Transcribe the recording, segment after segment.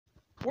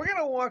We're going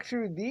to walk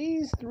through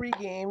these 3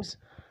 games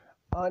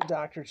on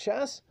Dr.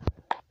 Chess,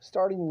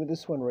 starting with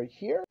this one right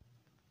here.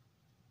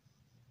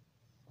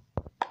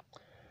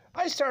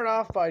 I start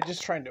off by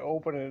just trying to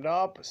open it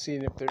up,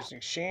 seeing if there's an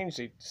exchange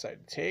they decide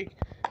to take.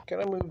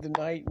 Gonna move the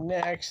knight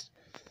next.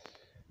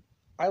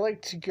 I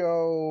like to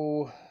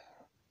go,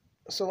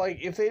 so like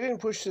if they didn't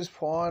push this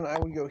pawn, I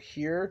would go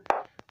here,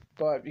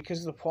 but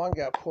because the pawn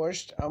got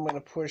pushed, I'm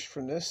gonna push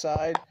from this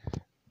side.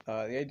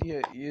 The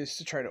idea is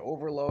to try to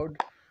overload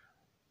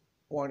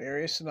one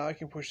area, so now I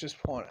can push this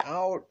pawn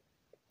out.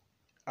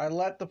 I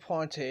let the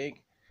pawn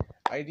take.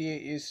 Idea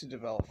is to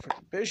develop for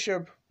the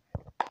bishop.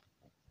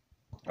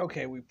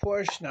 Okay, we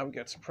push. Now we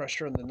got some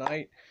pressure on the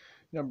knight.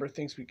 Number of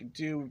things we can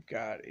do. We've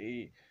got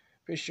a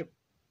bishop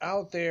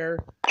out there.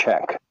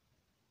 Check.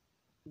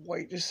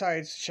 White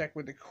decides to check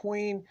with the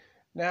queen.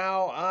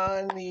 Now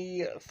on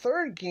the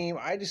 3rd game,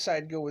 I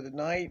decide to go with the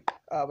knight.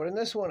 But in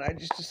this one, I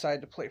just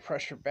decide to play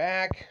pressure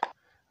back,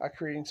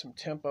 creating some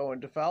tempo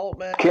and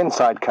development.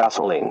 Kinside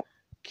castling.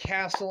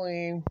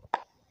 Castling.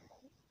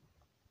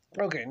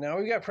 Okay, now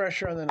we got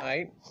pressure on the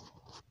knight.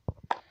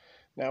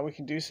 Now we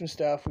can do some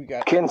stuff. We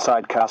got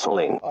Kinside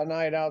castling. A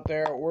knight out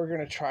there. We're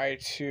going to try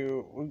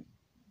to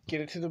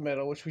get it to the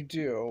middle, which we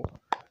do.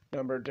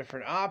 Number of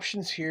different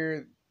options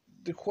here.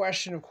 The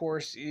question, of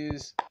course,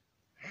 is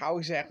how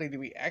exactly do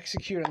we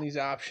execute on these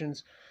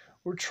options?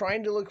 We're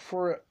trying to look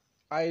for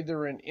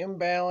either an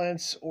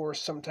imbalance or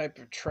some type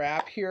of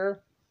trap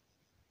here.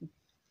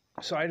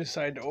 So I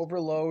decided to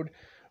overload,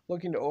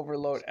 looking to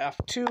overload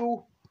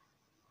f2.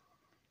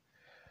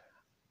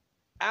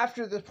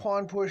 After the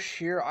pawn push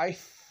here, I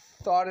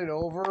thought it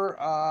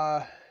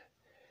over.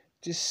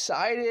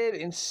 Decided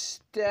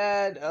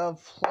instead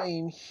of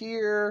playing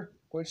here,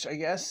 which I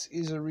guess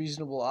is a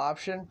reasonable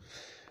option,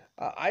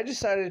 I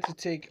decided to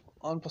take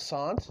en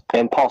passant.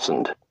 En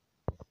passant.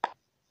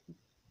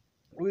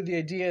 With the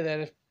idea that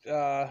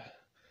if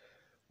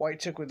white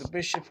took with the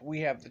bishop,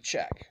 we have the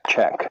check.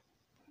 Check.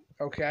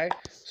 Okay,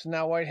 so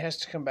now white has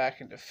to come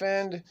back and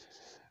defend.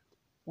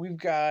 We've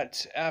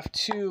got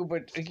f2,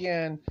 but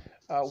again,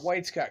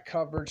 white's got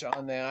coverage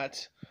on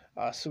that,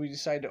 so we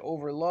decide to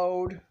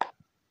overload.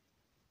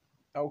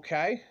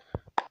 Okay.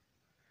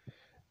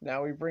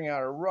 Now we bring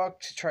out a rook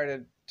to try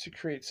to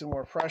create some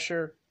more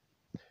pressure.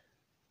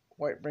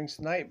 White brings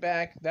the knight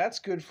back. That's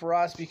good for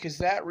us because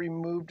that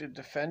removed a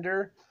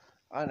defender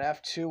on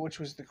f2, which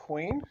was the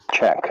queen.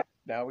 Check.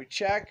 Now we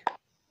check.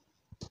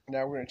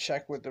 Now we're going to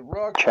check with the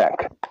rook.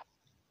 Check.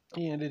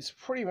 And it's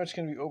pretty much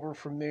going to be over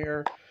from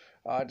there.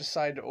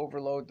 Decide to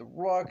overload the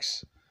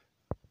rooks.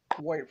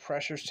 White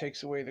pressures,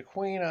 takes away the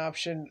queen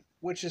option,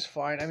 which is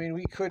fine. I mean,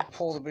 we could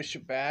pull the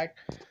bishop back,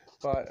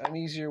 but an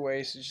easier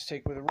way is to just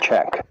take with a rook.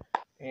 Check.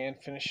 And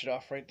finish it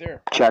off right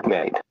there.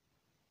 Checkmate.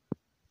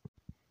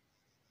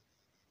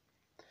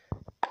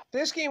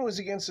 This game was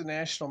against the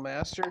National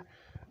Master.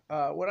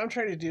 What I'm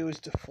trying to do is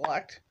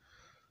deflect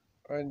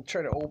and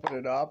try to open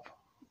it up.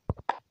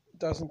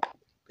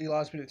 He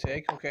allows me to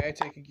take. Okay, I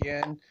take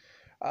again.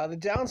 The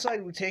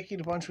downside with taking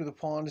a bunch with a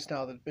pawn is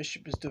now that the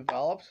bishop is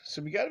developed.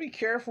 So we got to be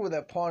careful with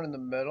that pawn in the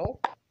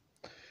middle.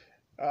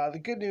 The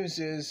good news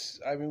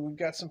is, I mean, we've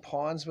got some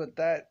pawns, but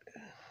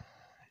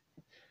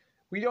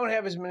we don't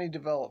have as many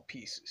developed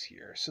pieces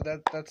here. So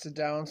that's the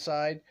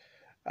downside.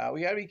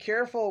 We got to be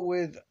careful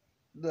with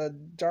the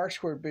dark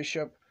squared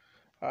bishop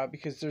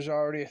because there's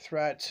already a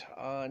threat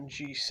on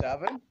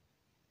g7.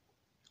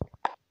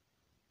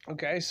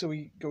 Okay, so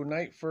we go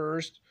knight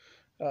first,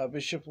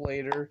 bishop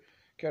later.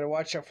 Got to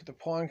watch out for the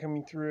pawn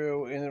coming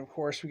through, and then of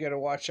course we got to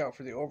watch out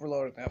for the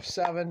overload on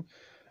f7.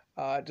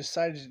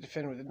 Decided to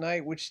defend with the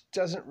knight, which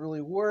doesn't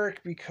really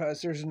work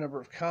because there's a number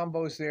of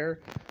combos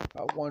there.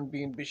 One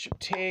being bishop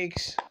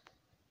takes,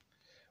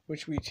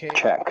 which we take.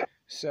 Check.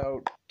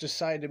 So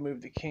decide to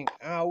move the king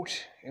out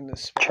in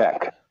this spot.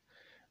 Check.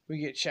 We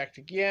get checked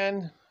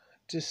again.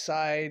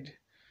 Decide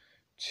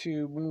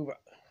to move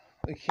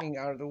the king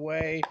out of the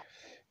way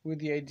with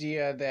the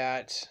idea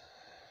that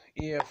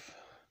if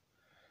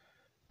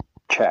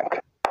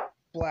check.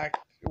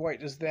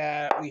 White does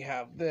that, we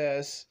have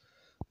this.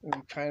 We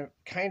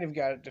kind of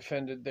got it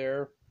defended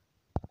there.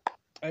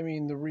 I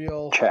mean, the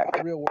real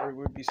worry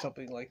would be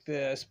something like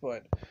this,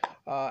 but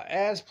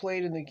as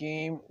played in the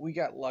game, we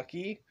got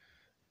lucky.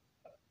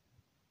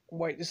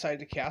 White decided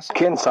to castle.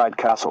 Kinside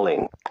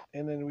castling.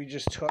 And then we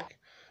just took.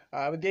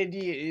 But the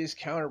idea is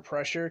counter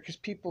pressure because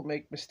people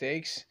make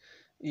mistakes,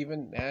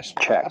 even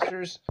national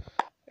masters.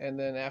 And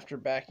then after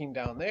backing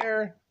down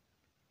there,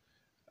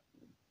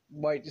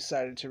 White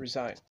decided to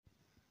resign.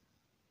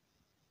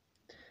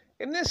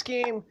 In this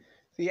game,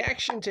 the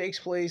action takes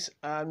place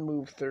on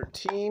move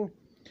 13.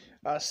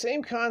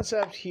 Same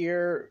concept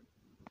here.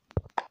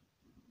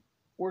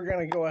 We're going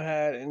to go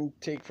ahead and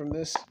take from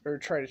this, or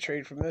try to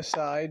trade from this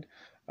side.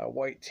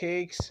 White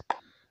takes.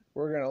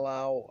 We're going to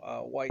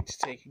allow White to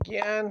take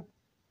again.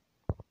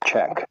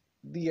 Check.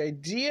 The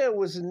idea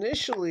was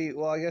initially,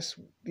 well, I guess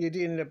the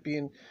idea ended up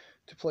being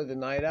to play the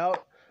knight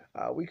out.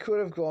 We could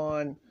have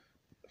gone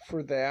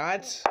for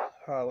that,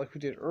 like we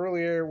did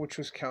earlier, which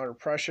was counter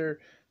pressure.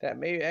 that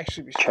may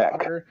actually be Check.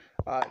 stronger.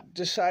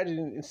 Decided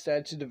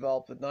instead to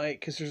develop the knight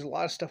because there's a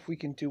lot of stuff we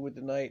can do with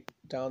the knight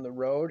down the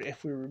road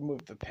if we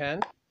remove the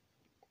pen.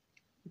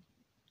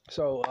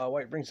 So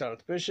white brings out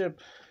its bishop.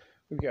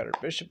 We've got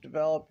our bishop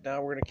developed.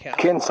 Now we're going to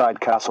castle. Kinside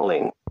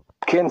castling.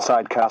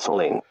 Kinside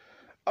castling.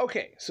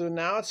 Okay, so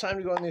now it's time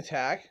to go on the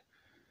attack.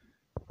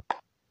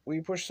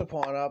 We push the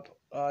pawn up.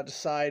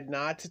 Decide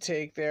not to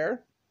take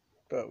there,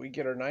 but we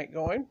get our knight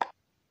going.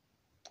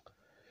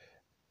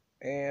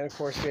 And of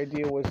course the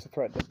idea was to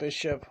threaten the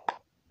bishop.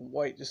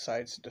 White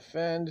decides to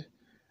defend.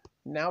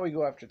 Now we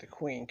go after the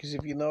queen, because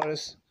if you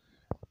notice,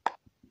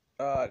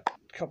 a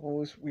couple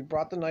moves, we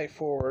brought the knight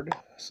forward,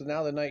 so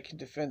now the knight can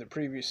defend the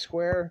previous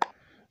square,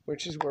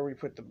 which is where we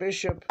put the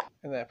bishop,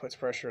 and that puts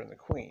pressure on the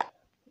queen.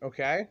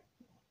 Okay?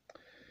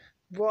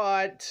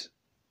 But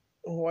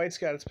white's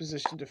got its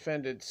position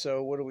defended,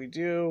 so what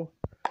do?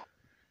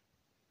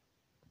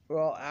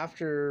 Well,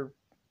 after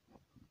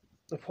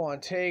the pawn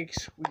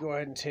takes, we go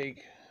ahead and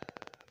take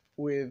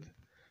with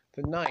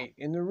the knight.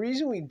 And the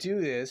reason we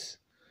do this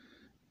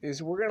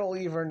is we're going to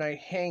leave our knight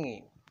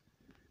hanging.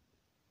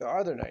 The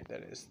other knight,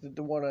 that is,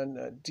 the one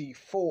on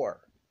d4.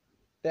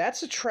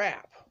 That's a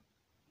trap.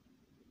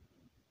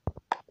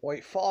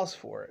 White falls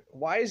for it.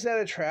 Why is that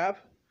a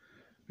trap?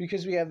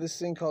 Because we have this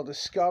thing called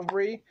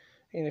discovery,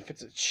 and if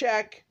it's a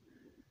check,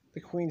 the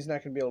queen's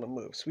not going to be able to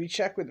move. So we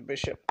check with the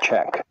bishop.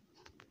 Check.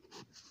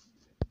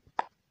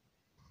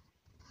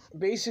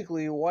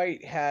 Basically,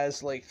 white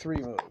has like 3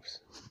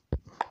 moves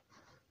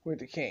with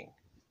the king.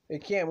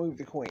 It can't move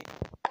the queen.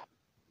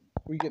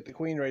 We get the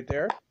queen right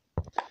there.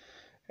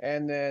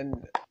 And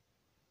then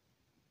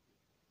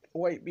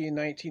white, being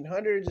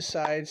 1900,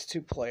 decides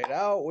to play it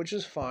out, which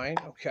is fine.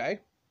 Okay.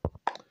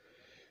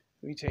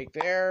 We take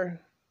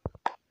there.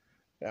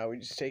 Now we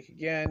just take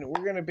again.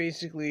 We're going to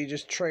basically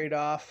just trade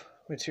off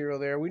material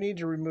there. We need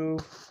to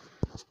remove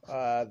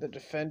the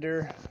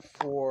defender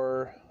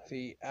for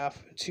the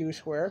f2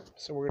 square.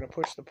 So we're going to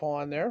push the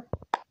pawn there.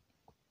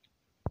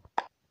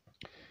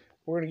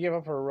 We're going to give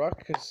up our rook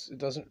because it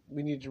doesn't.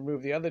 We need to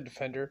remove the other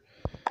defender.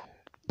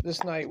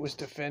 This knight was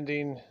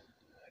defending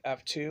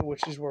f2,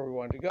 which is where we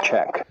wanted to go.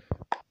 Check.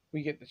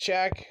 We get the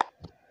check.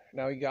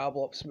 Now we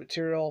gobble up some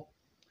material.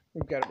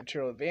 We've got a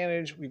material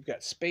advantage. We've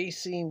got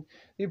spacing.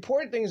 The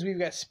important thing is we've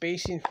got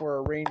spacing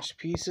for arranged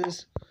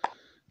pieces.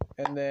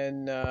 And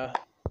then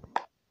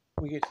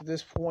we get to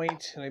this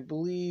point, and I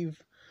believe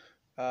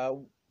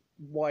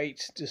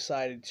white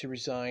decided to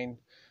resign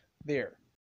there.